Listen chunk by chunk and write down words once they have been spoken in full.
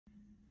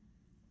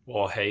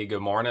Well, hey,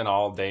 good morning,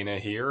 all. Dana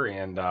here,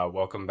 and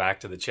welcome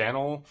back to the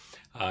channel.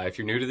 If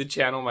you're new to the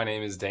channel, my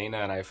name is Dana,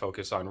 and I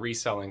focus on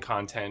reselling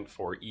content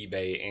for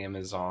eBay,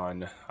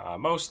 Amazon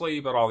mostly,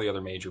 but all the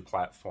other major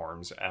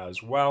platforms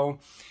as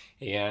well.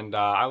 And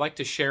I like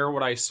to share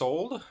what I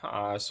sold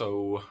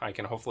so I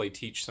can hopefully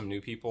teach some new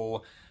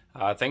people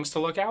things to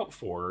look out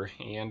for,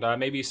 and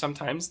maybe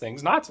sometimes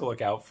things not to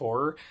look out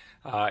for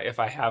if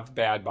I have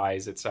bad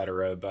buys,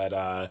 etc.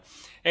 But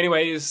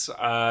anyways,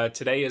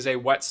 today is a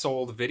what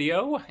sold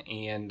video,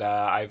 and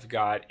I've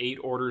got 8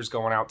 orders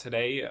going out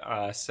today,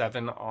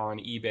 7 on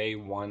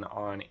eBay, 1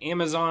 on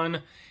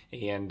Amazon,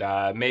 and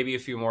maybe a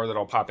few more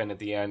that'll pop in at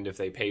the end if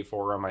they pay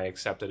for them. I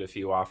accepted a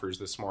few offers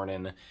this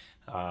morning,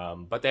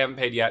 but they haven't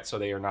paid yet, so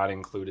they are not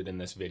included in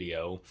this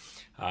video.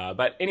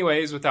 But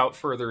anyways, without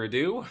further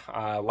ado,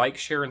 like,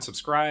 share, and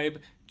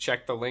subscribe.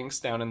 Check the links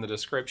down in the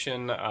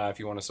description if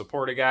you want to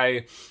support a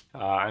guy.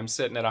 I'm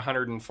sitting at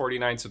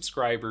 149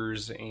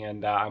 subscribers,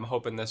 and I'm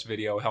hoping this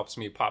video helps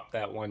me pop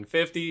that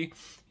 150,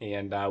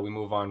 and we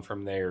move on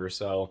from there.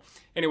 So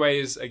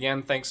anyways,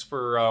 again, thanks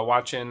for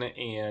watching,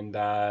 and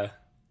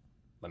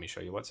let me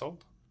show you what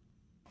sold.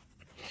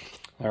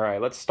 All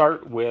right, let's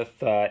start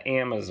with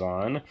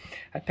Amazon.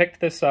 I picked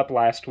this up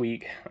last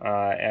week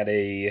at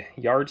a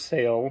yard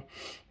sale.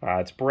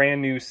 It's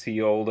brand new,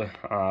 sealed,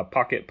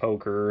 pocket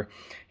poker,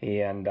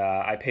 and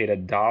I paid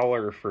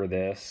 $1 for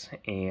this,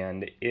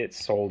 and it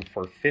sold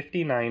for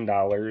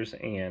 $59.99,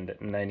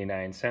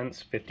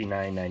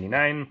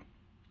 $59.99.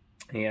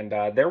 And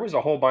there was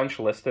a whole bunch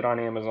listed on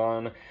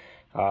Amazon.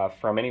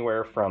 From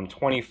anywhere from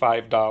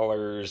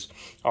 $25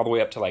 all the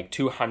way up to like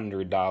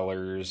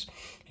 $200,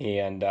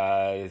 and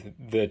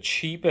the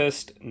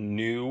cheapest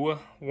new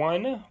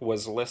one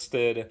was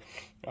listed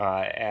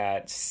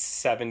at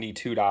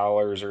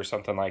 $72 or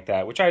something like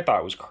that, which I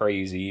thought was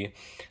crazy,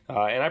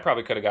 and I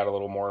probably could have got a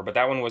little more, but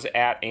that one was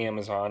at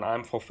Amazon.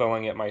 I'm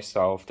fulfilling it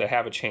myself. To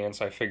have a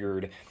chance, I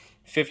figured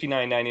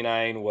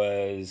 $59.99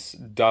 was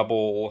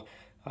double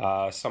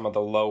some of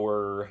the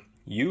lower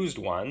used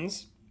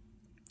ones,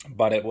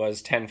 but it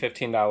was $10,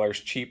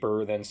 $15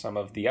 cheaper than some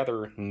of the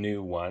other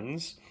new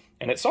ones,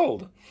 and it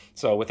sold.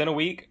 So within a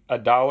week,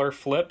 $1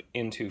 flip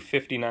into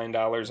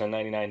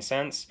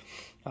 $59.99.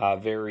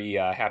 Very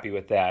happy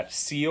with that.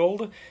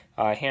 Sealed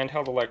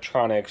handheld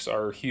electronics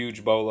are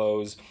huge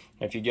bolos.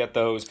 If you get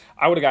those,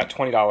 I would have got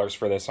 $20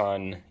 for this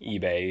on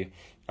eBay.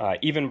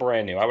 Even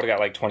brand new, I would have got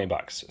like 20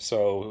 bucks.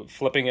 So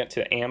flipping it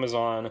to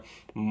Amazon,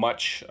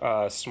 much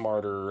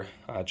smarter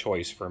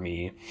choice for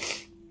me.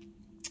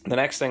 The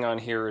next thing on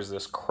here is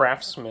this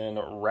Craftsman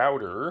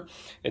router.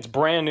 It's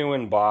brand new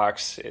in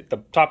box.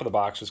 The top of the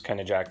box was kind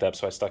of jacked up,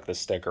 so I stuck this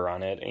sticker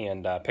on it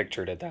and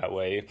pictured it that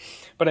way.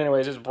 But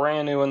anyways, it's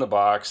brand new in the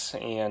box,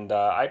 and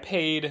I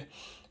paid,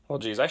 well,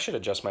 geez, I should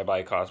adjust my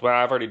buy cost. Well,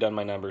 I've already done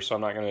my numbers, so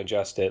I'm not going to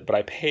adjust it, but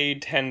I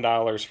paid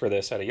 $10 for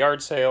this at a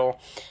yard sale,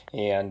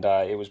 and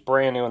it was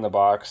brand new in the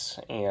box,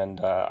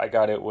 and I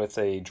got it with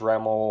a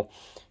Dremel,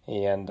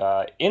 and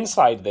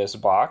inside this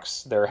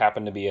box, there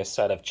happened to be a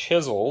set of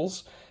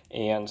chisels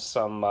and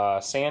some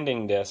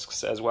sanding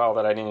discs as well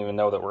that I didn't even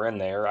know that were in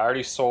there. I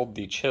already sold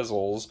the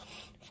chisels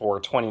for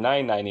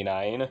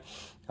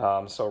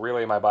 $29.99, so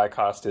really my buy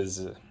cost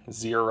is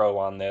 0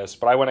 on this,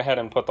 but I went ahead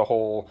and put the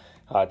whole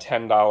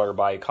 $10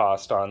 buy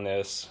cost on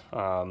this,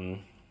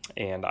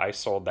 and I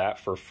sold that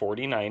for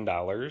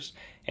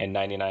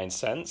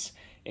 $49.99,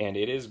 and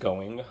it is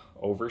going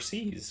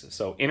overseas.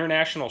 So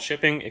international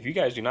shipping, if you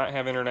guys do not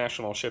have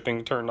international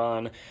shipping turned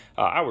on,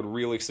 I would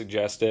really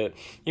suggest it.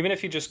 Even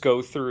if you just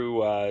go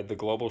through the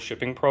global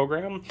shipping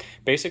program,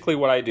 basically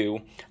what I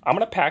do, I'm going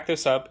to pack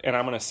this up and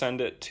I'm going to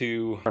send it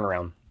to, turn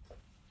around.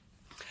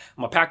 I'm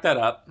going to pack that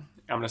up,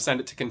 I'm going to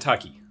send it to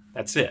Kentucky.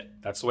 That's it.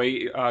 That's the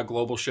way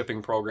global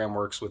shipping program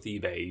works with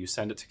eBay. You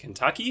send it to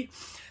Kentucky,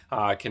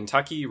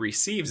 Kentucky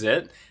receives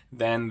it,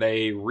 then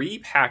they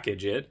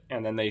repackage it,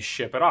 and then they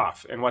ship it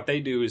off. And what they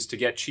do is, to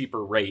get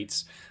cheaper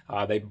rates,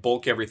 they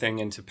bulk everything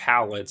into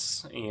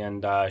pallets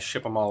and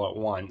ship them all at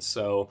once.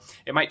 So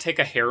it might take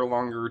a hair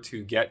longer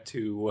to get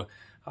to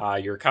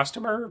your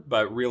customer,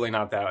 but really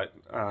not that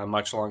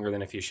much longer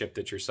than if you shipped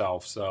it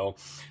yourself. So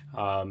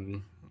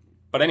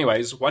but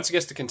anyways, once it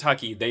gets to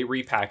Kentucky, they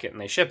repack it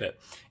and they ship it.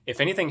 If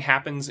anything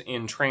happens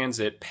in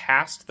transit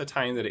past the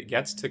time that it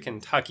gets to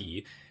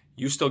Kentucky,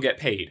 you still get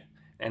paid,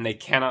 and they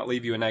cannot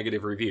leave you a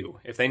negative review.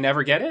 If they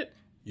never get it,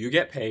 you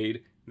get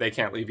paid. They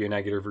can't leave you a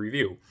negative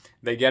review.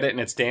 They get it and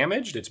it's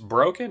damaged, it's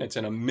broken, it's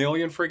in a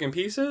million friggin'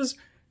 pieces,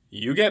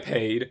 you get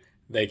paid.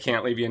 They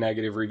can't leave you a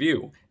negative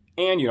review.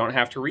 And you don't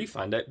have to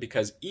refund it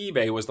because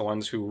eBay was the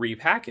ones who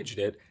repackaged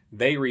it.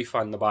 They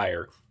refund the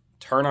buyer.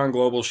 Turn on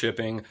global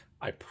shipping.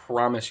 I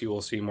promise you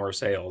will see more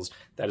sales.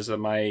 That is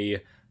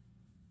my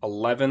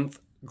 11th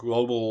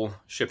global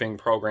shipping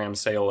program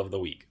sale of the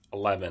week.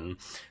 11.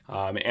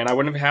 And I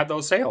wouldn't have had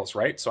those sales,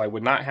 right? So I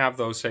would not have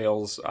those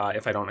sales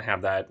if I don't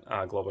have that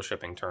global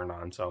shipping turned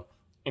on. So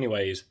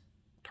anyways,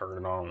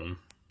 turn it on.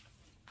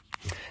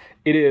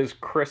 It is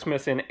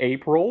Christmas in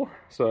April,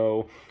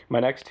 so my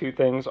next 2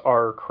 things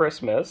are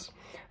Christmas.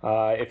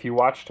 If you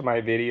watched my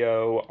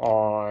video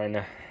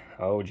on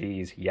oh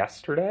geez,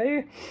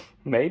 yesterday,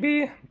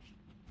 maybe.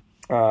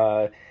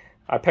 I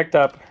picked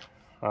up,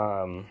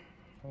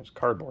 there's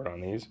cardboard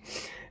on these.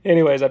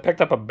 Anyways, I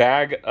picked up a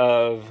bag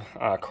of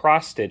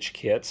cross-stitch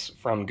kits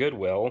from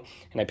Goodwill,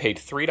 and I paid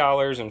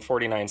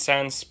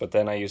 $3.49, but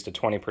then I used a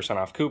 20%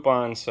 off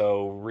coupon,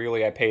 so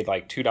really I paid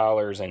like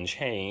 $2 and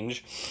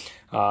change.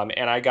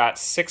 And I got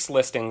 6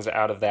 listings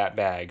out of that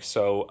bag.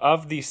 So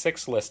of the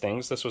 6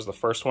 listings, this was the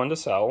first one to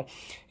sell,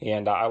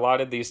 and I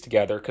allotted these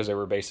together because they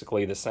were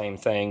basically the same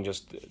thing,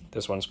 just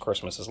this one's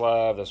Christmas is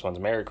Love, this one's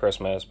Merry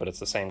Christmas, but it's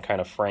the same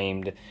kind of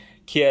framed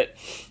kit,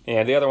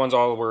 and the other ones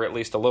all were at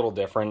least a little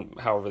different,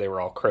 however they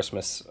were all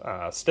Christmas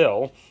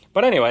still.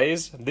 But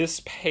anyways,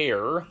 this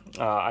pair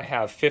I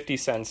have 50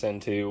 cents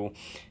into,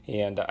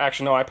 and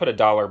actually no, I put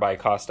 $1 by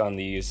cost on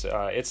these.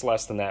 It's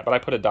less than that, but I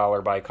put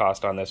 $1 by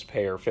cost on this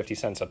pair, 50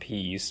 cents a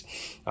piece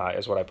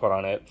is what I put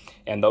on it,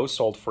 and those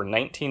sold for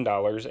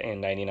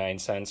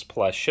 $19.99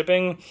 plus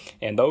shipping,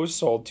 and those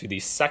sold to the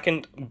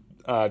second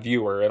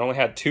viewer. It only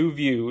had 2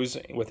 views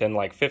within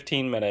like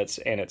 15 minutes,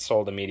 and it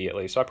sold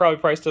immediately. So I probably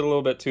priced it a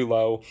little bit too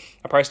low.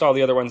 I priced all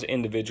the other ones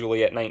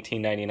individually at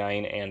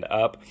 $19.99 and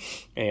up,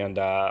 and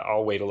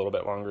I'll wait a little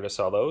bit longer to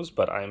sell those,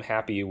 but I'm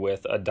happy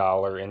with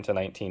 $1 into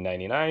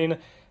 $19.99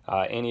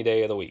 any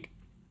day of the week.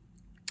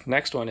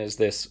 Next one is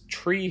this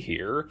tree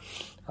here.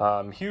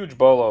 Huge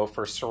bolo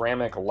for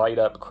ceramic light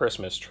up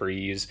Christmas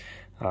trees.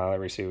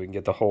 Let me see if we can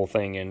get the whole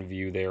thing in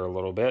view there a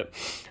little bit.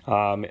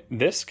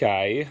 This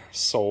guy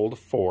sold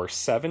for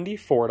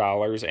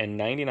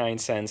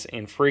 $74.99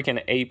 in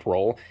freaking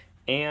April,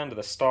 and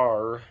the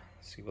star,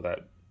 let's see what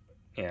that,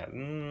 yeah,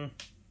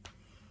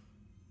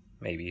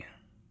 maybe, I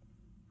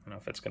don't know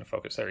if it's going to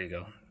focus, there you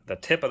go. The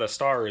tip of the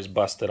star is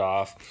busted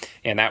off,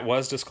 and that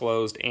was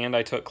disclosed, and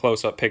I took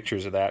close-up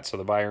pictures of that, so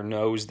the buyer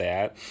knows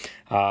that.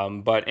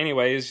 But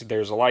anyways,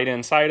 there's a light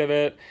inside of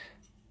it.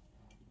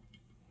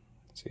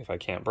 See if I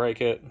can't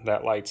break it.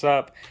 That lights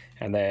up,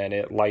 and then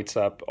it lights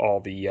up all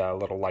the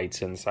little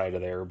lights inside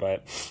of there.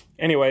 But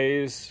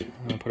anyways,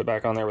 I'm going to put it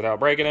back on there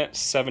without breaking it.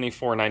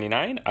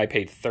 $74.99. I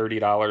paid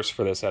 $30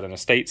 for this at an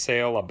estate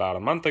sale about a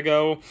month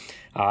ago.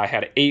 I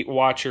had 8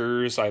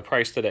 watchers. I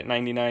priced it at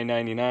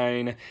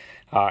 $99.99.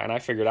 And I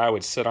figured I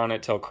would sit on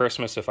it till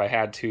Christmas if I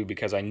had to,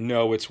 because I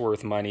know it's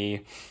worth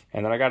money.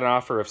 And then I got an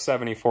offer of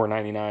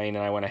 $74.99, and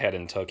I went ahead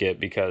and took it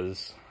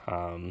because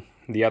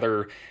the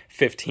other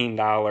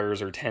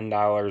 $15 or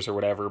 $10 or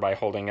whatever by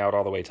holding out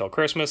all the way till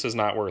Christmas is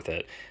not worth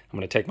it. I'm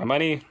going to take my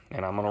money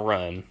and I'm going to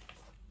run.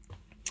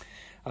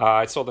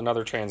 I sold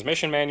another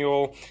transmission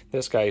manual.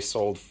 This guy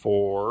sold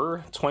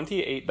for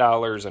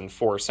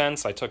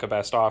 $28.04. I took a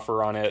best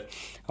offer on it.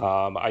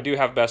 I do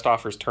have best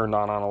offers turned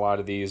on a lot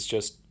of these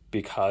just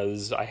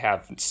because I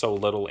have so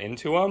little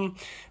into them.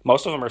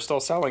 Most of them are still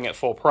selling at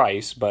full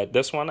price, but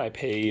this one I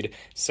paid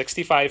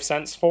 65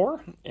 cents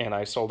for, and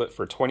I sold it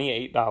for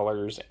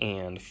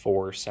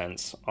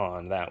 $28.04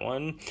 on that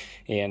one.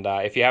 And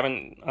if you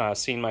haven't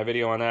seen my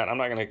video on that, I'm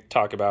not going to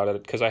talk about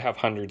it because I have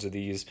hundreds of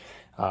these.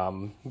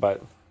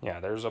 But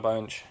yeah, there's a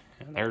bunch.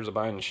 And there's a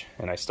bunch,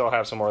 and I still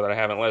have some more that I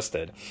haven't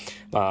listed.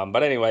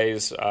 But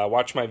anyways,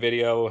 watch my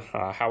video,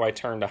 how I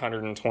turned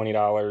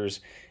 $120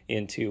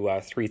 into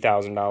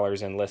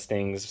 $3,000 in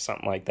listings,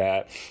 something like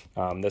that.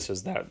 This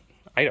is that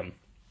item.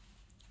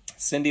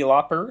 Cyndi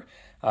Lauper,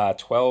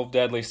 12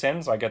 Deadly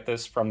Sins. I got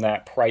this from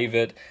that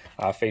private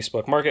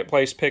Facebook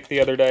Marketplace pick the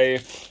other day,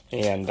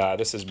 and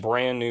this is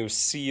brand new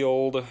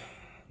sealed. I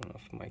don't know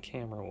if my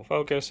camera will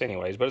focus.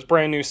 Anyways, but it's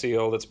brand new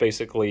sealed. It's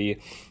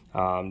basically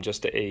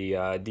just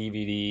a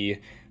DVD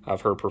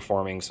of her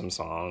performing some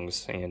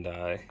songs, and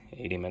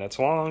 80 minutes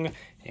long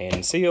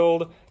and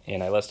sealed,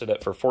 and I listed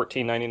it for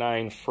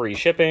 $14.99 free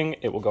shipping.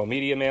 It will go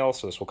media mail,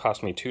 so this will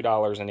cost me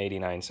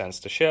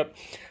 $2.89 to ship,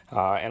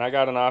 and I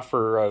got an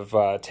offer of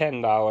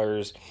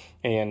 $10,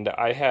 and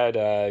I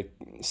had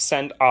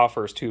sent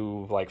offers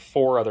to like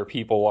 4 other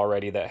people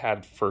already that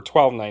had for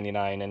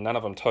 $12.99, and none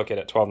of them took it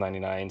at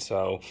 $12.99.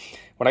 So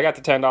when I got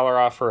the $10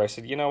 offer, I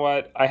said, you know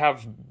what, I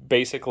have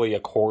basically a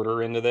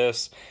quarter into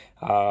this,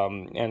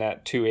 and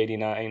at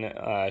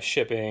 $2.89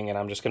 shipping, and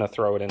I'm just going to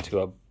throw it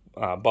into a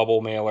bubble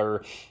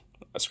mailer.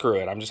 Screw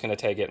it, I'm just going to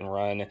take it and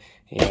run,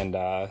 and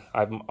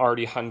I'm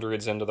already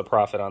hundreds into the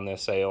profit on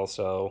this sale,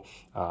 so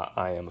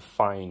I am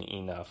fine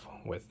enough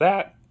with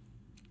that.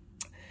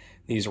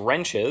 These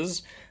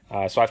wrenches,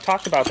 so I've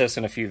talked about this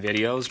in a few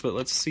videos, but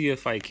let's see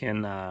if I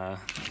can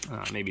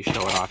maybe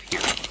show it off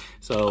here.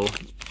 So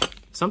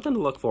something to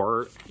look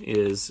for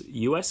is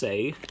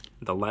USA,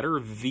 the letter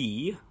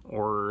V,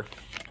 or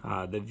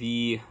the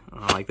V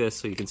like this,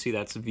 so you can see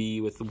that's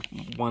V with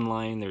 1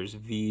 line, there's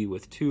V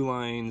with 2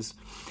 lines,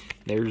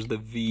 there's the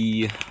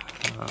V,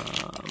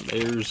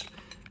 there's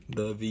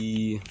the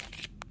V.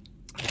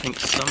 I think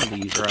some of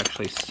these are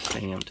actually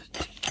stamped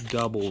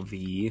double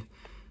V.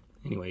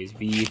 Anyways,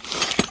 V.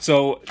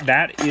 So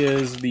that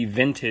is the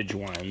vintage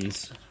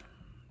ones.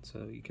 So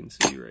you can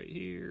see right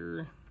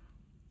here.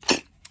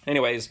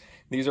 Anyways,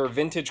 these are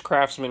vintage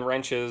Craftsman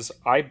wrenches.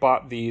 I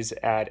bought these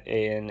at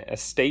an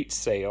estate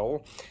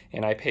sale,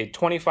 and I paid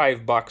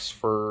 25 bucks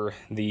for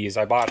these.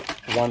 I bought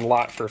one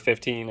lot for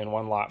 15 and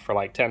one lot for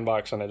like 10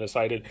 bucks, and I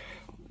decided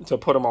to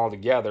put them all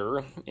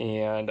together.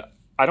 And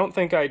I don't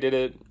think I did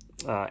it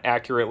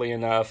accurately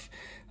enough,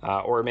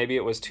 or maybe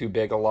it was too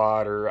big a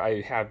lot, or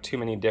I have too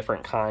many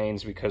different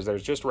kinds, because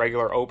there's just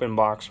regular open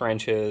box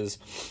wrenches.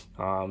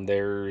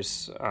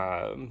 There's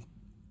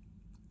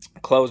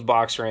closed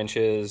box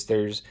wrenches.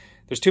 There's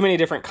too many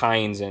different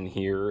kinds in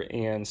here,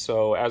 and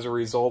so as a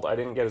result, I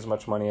didn't get as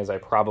much money as I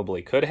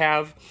probably could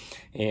have.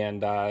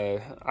 And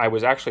I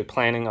was actually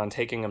planning on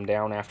taking them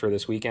down after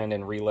this weekend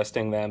and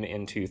relisting them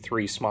into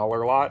 3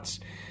 smaller lots,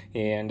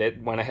 and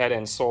it went ahead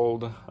and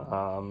sold.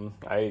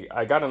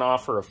 I got an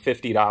offer of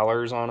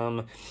 $50 on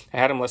them. I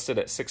had them listed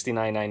at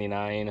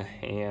 $69.99,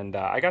 and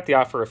I got the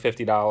offer of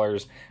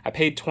 $50. I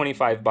paid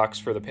 25 bucks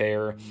for the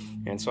pair,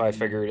 and so I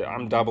figured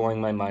I'm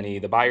doubling my money.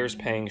 The buyer's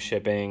paying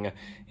shipping,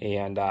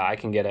 and I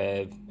can get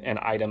an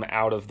item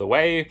out of the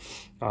way.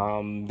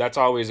 That's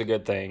always a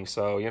good thing.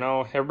 So, you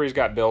know, everybody's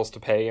got bills to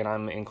pay, and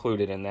I'm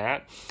included in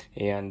that.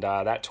 And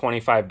that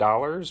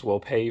 $25 will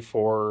pay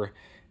for,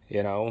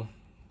 you know,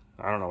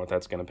 I don't know what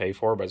that's going to pay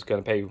for, but it's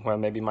going to pay, well,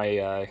 maybe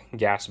my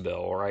gas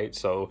bill, right?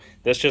 So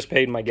this just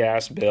paid my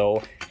gas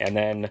bill, and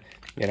then,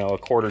 you know, a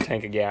quarter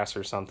tank of gas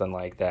or something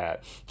like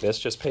that. This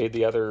just paid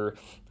the other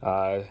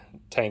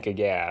tank of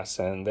gas,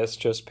 and this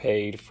just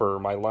paid for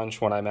my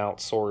lunch when I'm out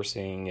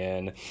sourcing,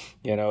 and,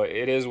 you know,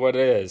 it is what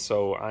it is.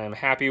 So I am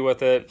happy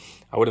with it.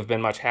 I would have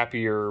been much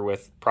happier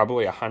with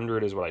probably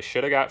 100 is what I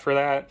should have got for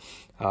that,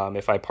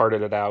 if I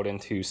parted it out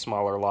into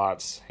smaller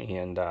lots,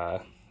 and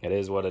it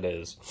is what it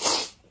is.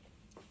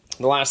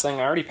 The last thing,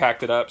 I already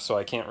packed it up, so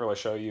I can't really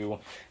show you.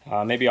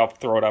 Maybe I'll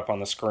throw it up on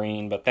the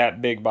screen, but that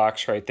big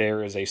box right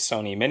there is a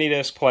Sony mini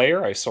disc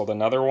player. I sold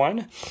another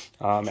one,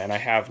 and I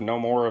have no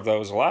more of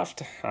those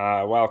left.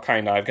 Well,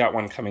 kind of. I've got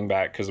one coming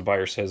back because the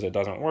buyer says it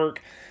doesn't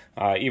work,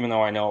 even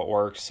though I know it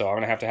worked, so I'm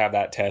going to have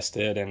that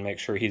tested and make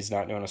sure he's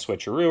not doing a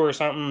switcheroo or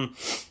something.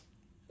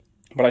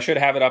 But I should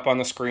have it up on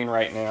the screen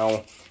right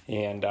now,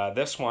 and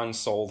this one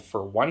sold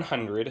for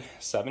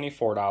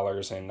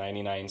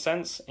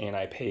 $174.99, and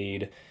I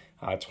paid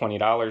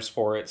 $20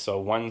 for it,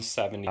 so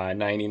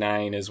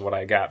 $170.99 is what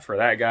I got for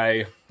that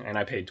guy, and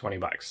I paid 20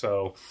 bucks.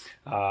 So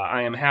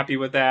I am happy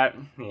with that,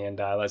 and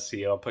let's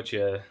see, I'll put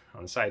you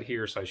on the side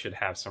here, so I should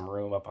have some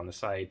room up on the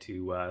side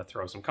to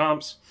throw some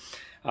comps.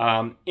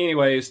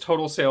 Anyways,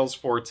 total sales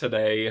for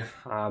today.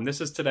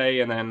 This is today,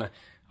 and then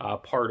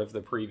part of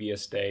the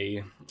previous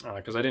day,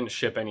 because I didn't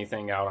ship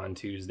anything out on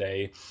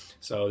Tuesday.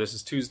 So this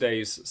is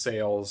Tuesday's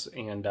sales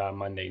and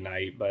Monday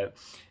night. But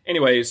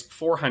anyways,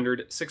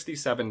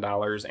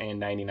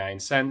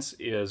 $467.99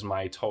 is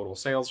my total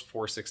sales,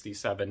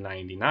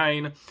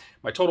 $467.99.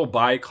 My total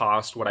buy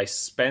cost, what I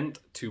spent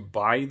to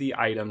buy the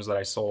items that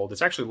I sold,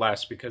 it's actually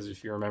less, because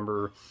if you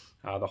remember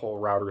the whole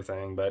router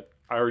thing, but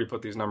I already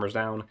put these numbers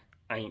down.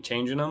 I ain't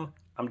changing them.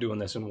 I'm doing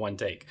this in one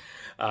take.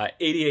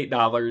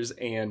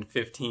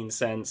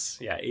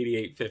 $88.15. Yeah,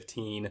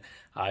 $88.15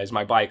 is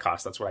my buy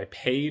cost. That's what I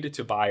paid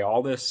to buy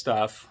all this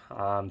stuff,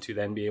 to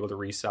then be able to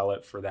resell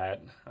it for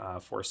that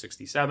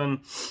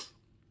 $467.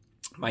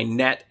 My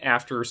net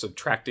after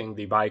subtracting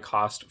the buy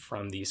cost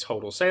from these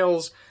total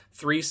sales,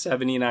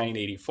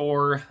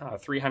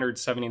 $379.84,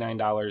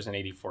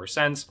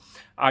 $379.84.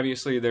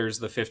 Obviously, there's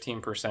the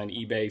 15%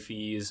 eBay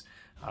fees.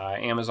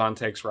 Amazon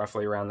takes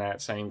roughly around that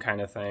same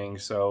kind of thing.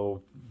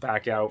 So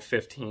back out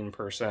 15%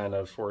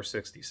 of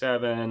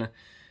 467,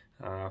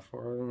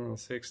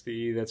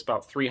 460, that's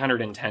about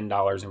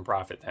 $310 in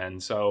profit then.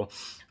 So,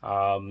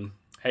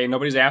 hey,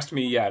 nobody's asked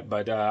me yet,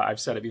 but I've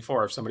said it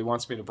before. If somebody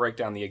wants me to break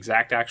down the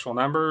exact actual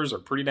numbers or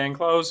pretty dang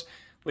close,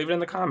 leave it in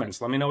the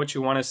comments. Let me know what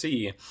you want to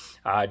see.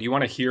 Do you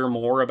want to hear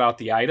more about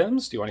the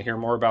items? Do you want to hear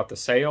more about the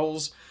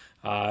sales?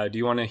 Do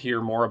you want to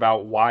hear more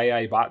about why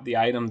I bought the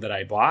item that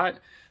I bought?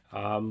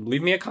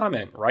 Leave me a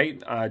comment,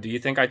 right? Do you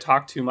think I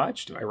talk too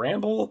much? Do I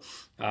ramble?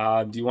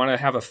 Do you want to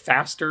have a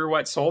faster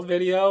what sold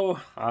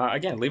video?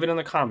 Again, leave it in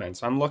the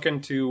comments. I'm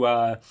looking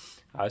to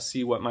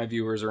see what my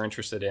viewers are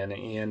interested in.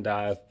 And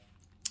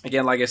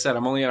again, like I said,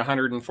 I'm only at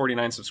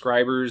 149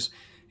 subscribers,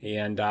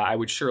 and I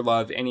would sure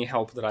love any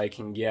help that I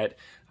can get.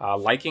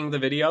 Liking the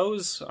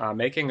videos,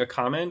 making a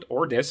comment,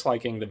 or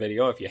disliking the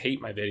video if you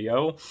hate my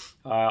video.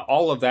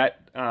 All of that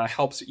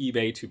helps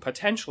eBay to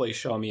potentially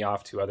show me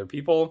off to other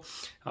people.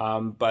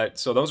 But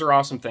so those are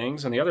awesome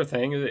things. And the other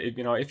thing is,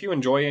 you know, if you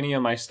enjoy any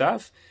of my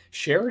stuff,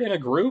 share it in a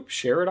group,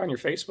 share it on your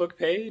Facebook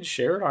page,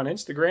 share it on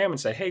Instagram, and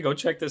say, hey, go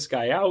check this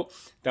guy out.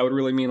 That would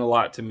really mean a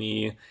lot to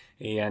me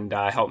and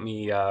help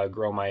me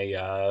grow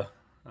my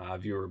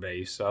viewer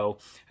base. So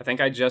I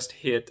think I just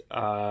hit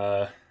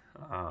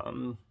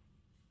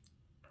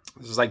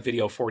This is like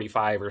video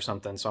 45 or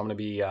something, so I'm going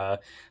to be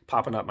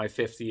popping up my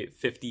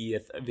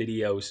 50th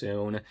video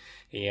soon,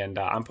 and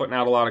I'm putting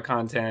out a lot of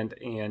content,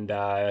 and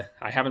I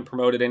haven't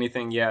promoted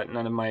anything yet.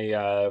 None of my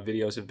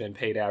videos have been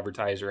paid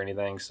advertised or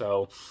anything,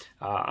 so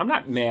I'm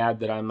not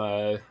mad that I'm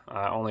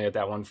only at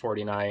that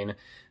 149,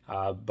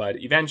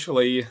 but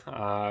eventually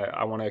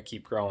I want to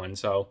keep growing.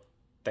 So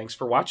thanks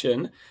for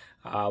watching.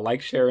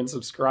 Like, share, and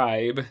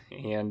subscribe,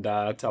 and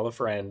tell a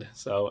friend.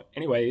 So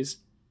anyways,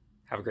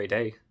 have a great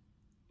day.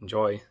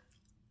 Enjoy.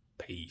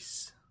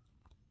 Peace.